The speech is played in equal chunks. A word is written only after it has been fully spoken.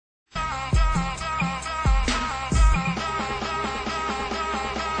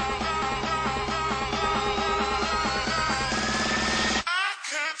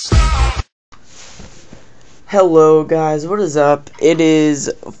Hello guys, what is up? It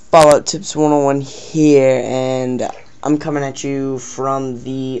is Fallout Tips 101 here, and I'm coming at you from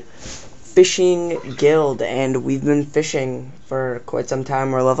the Fishing Guild, and we've been fishing for quite some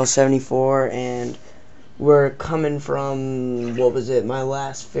time. We're level 74, and we're coming from, what was it, my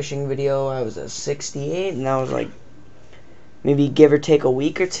last fishing video, I was at 68, and that was like, maybe give or take a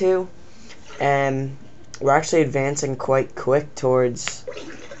week or two, and we're actually advancing quite quick towards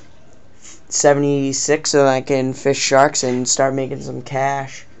 76 so I can fish sharks and start making some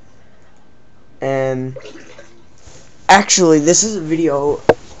cash. And actually, this is a video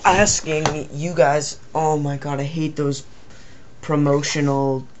asking you guys, oh my god, I hate those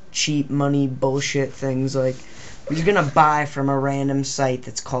promotional cheap money bullshit things. Like, you're gonna buy from a random site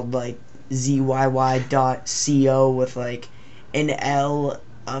that's called like zyy.co with like an L,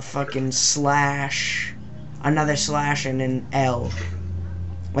 a fucking slash, another slash, and an L.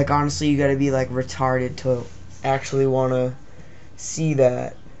 Like, honestly, you gotta be, like, retarded to actually want to see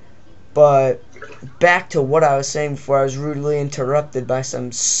that. But back to what I was saying before I was rudely interrupted by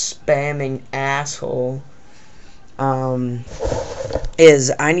some spamming asshole.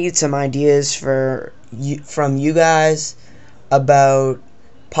 Is I need some ideas from you guys about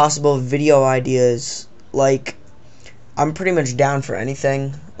possible video ideas. Like, I'm pretty much down for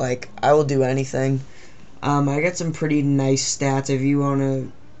anything. Like, I will do anything. I got some pretty nice stats if you want to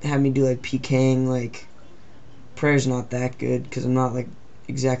have me do like PKing. Like, prayer's not that good because I'm not like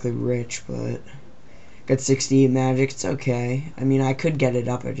exactly rich, but got 68 magic. It's okay. I mean, I could get it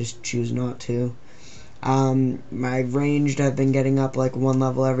up, I just choose not to. My ranged, I've been getting up like 1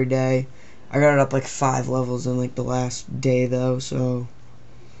 level every day. I got it up like 5 levels in like the last day though, so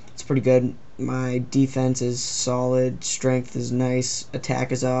it's pretty good. My defense is solid, strength is nice,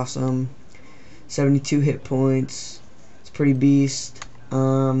 attack is awesome, 72 hit points. It's pretty beast.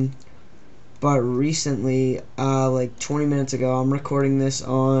 But recently, like 20 minutes ago, I'm recording this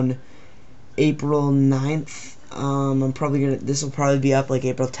on April 9th. This will probably be up like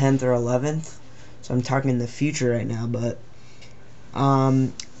April 10th or 11th. So I'm talking in the future right now, but,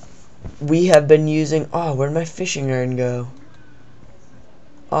 we have been using, oh, where'd my fishing urn go?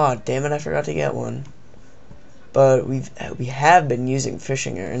 Oh, damn it, I forgot to get one. But we have been using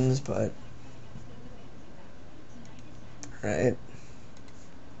fishing urns, but, right.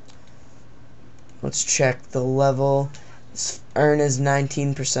 Let's check the level. This urn is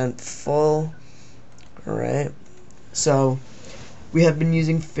 19% full. Alright. So we have been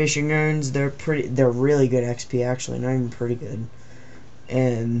using fishing urns. They're really good XP actually, not even pretty good.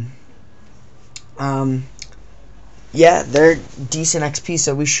 And yeah, they're decent XP,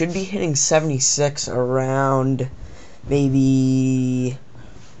 so we should be hitting 76 around maybe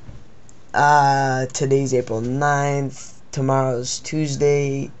today's April 9th, tomorrow's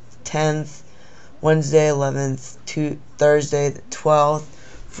Tuesday 10th, Wednesday 11th, Thursday the 12th,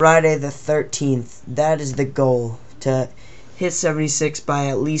 Friday the 13th. That is the goal, to hit 76 by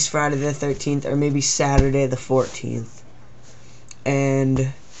at least Friday the 13th or maybe Saturday the 14th. And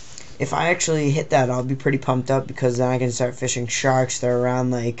if I actually hit that, I'll be pretty pumped up because then I can start fishing sharks. They're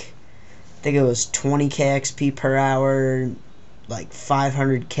around like, I think it was 20k XP per hour, like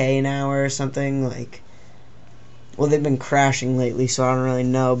 500k an hour or something. Like, well, they've been crashing lately, so I don't really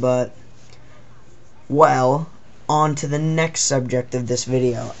know, but well, on to the next subject of this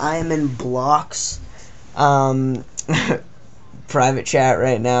video. I am in Blocks private chat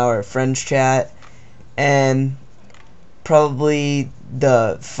right now, or friends chat, and probably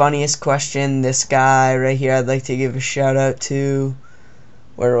the funniest question, this guy right here, I'd like to give a shout out to.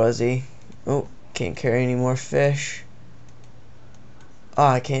 Where was he? Oh, can't carry any more fish. Oh,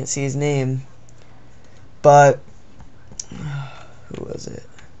 I can't see his name. But who was it?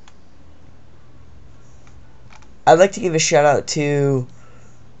 I'd like to give a shout out to,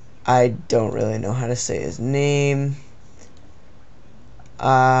 I don't really know how to say his name,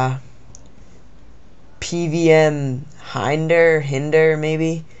 PVM Hinder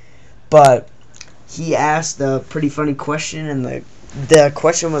maybe, but he asked a pretty funny question, and the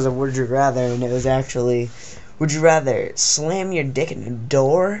question was a would you rather, and it was actually, would you rather slam your dick in a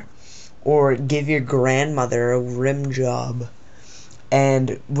door or give your grandmother a rim job?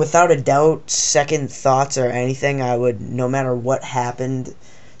 And without a doubt, second thoughts or anything, I would, no matter what happened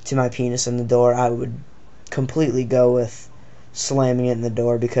to my penis in the door, I would completely go with slamming it in the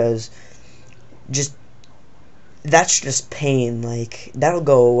door, because that's just pain. Like, that'll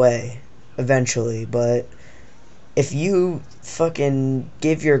go away eventually, but if you fucking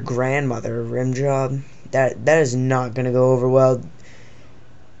give your grandmother a rim job, that is not gonna go over well.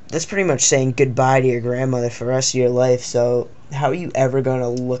 that's pretty much saying goodbye to your grandmother for the rest of your life. So how are you ever going to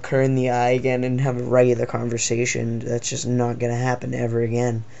look her in the eye again and have a regular conversation? That's just not going to happen ever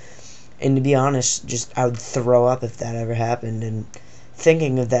again. And to be honest, just I would throw up if that ever happened. And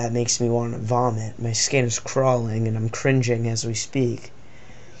thinking of that makes me want to vomit. My skin is crawling and I'm cringing as we speak.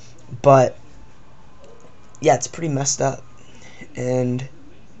 But yeah, it's pretty messed up. And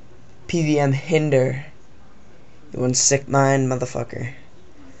PVM hinder, you one sick mind motherfucker.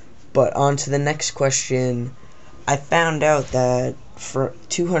 But on to the next question. I found out that for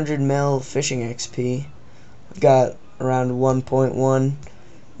 200 mil fishing XP, I've got around 1.1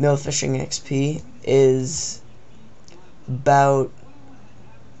 mil fishing XP is about,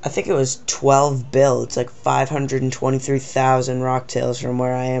 I think it was 12 bill. It's like 523,000 rocktails from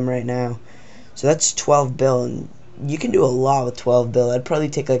where I am right now. So that's 12 bill, and you can do a lot with 12 bill. I'd probably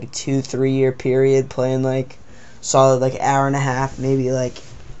take like a 2-3 year period playing like solid like hour and a half, maybe like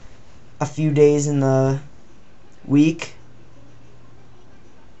a few days in the week,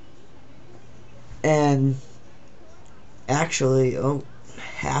 and actually, oh,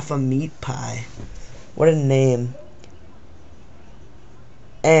 half a meat pie. What a name.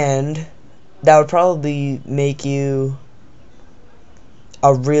 And that would probably make you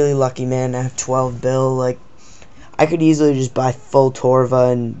a really lucky man to have 12 bill. Like, I could easily just buy full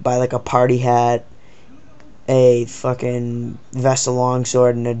Torva and buy like a party hat, a fucking Vesta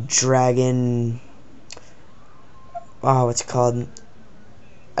longsword, and a dragon, oh, what's it called?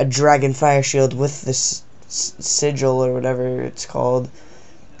 A dragon fire shield with this sigil or whatever it's called,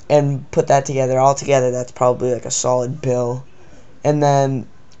 and put that together. All together, that's probably like a solid bill. And then,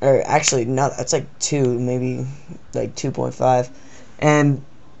 or actually, no, that's like 2, maybe like 2.5. And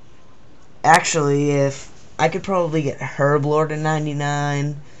actually, if I could probably get Herblord at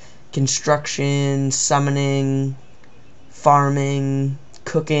 99, construction, summoning, farming,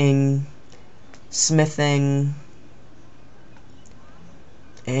 cooking, smithing,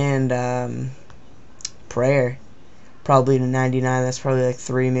 and prayer, probably to 99. That's probably like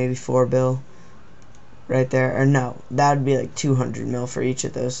 3, maybe 4 bill right there. Or no, that would be like 200 mil for each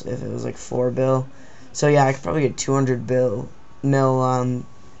of those if it was like 4 bill. So yeah, I could probably get 200 mil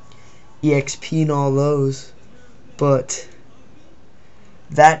EXP and all those. But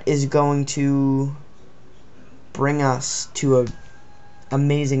that is going to bring us to a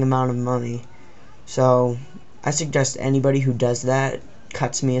amazing amount of money. So I suggest anybody who does that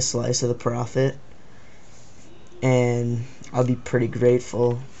cuts me a slice of the profit, and I'll be pretty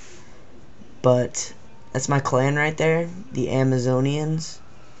grateful. But that's my clan right there, the Amazonians.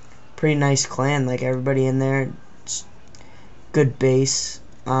 Pretty nice clan, like everybody in there. It's good base.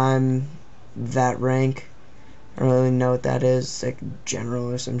 I'm that rank. I don't really know what that is. It's like general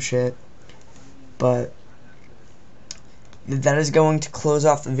or some shit. But that is going to close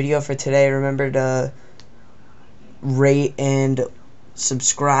off the video for today. Remember to rate and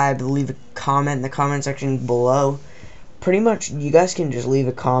subscribe, leave a comment in the comment section below. Pretty much, you guys can just leave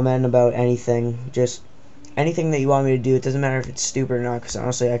a comment about anything. Just anything that you want me to do. It doesn't matter if it's stupid or not, because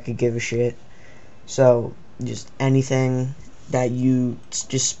honestly, I could give a shit. So, just anything that you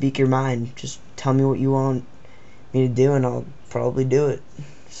just speak your mind. Just tell me what you want me to do, and I'll probably do it.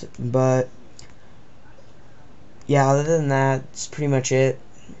 But yeah, other than that, it's pretty much it.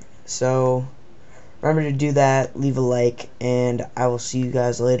 So remember to do that, leave a like, and I will see you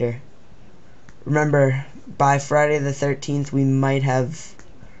guys later. Remember, by Friday the 13th, we might have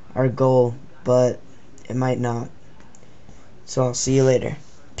our goal, but it might not. So I'll see you later.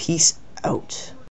 Peace out.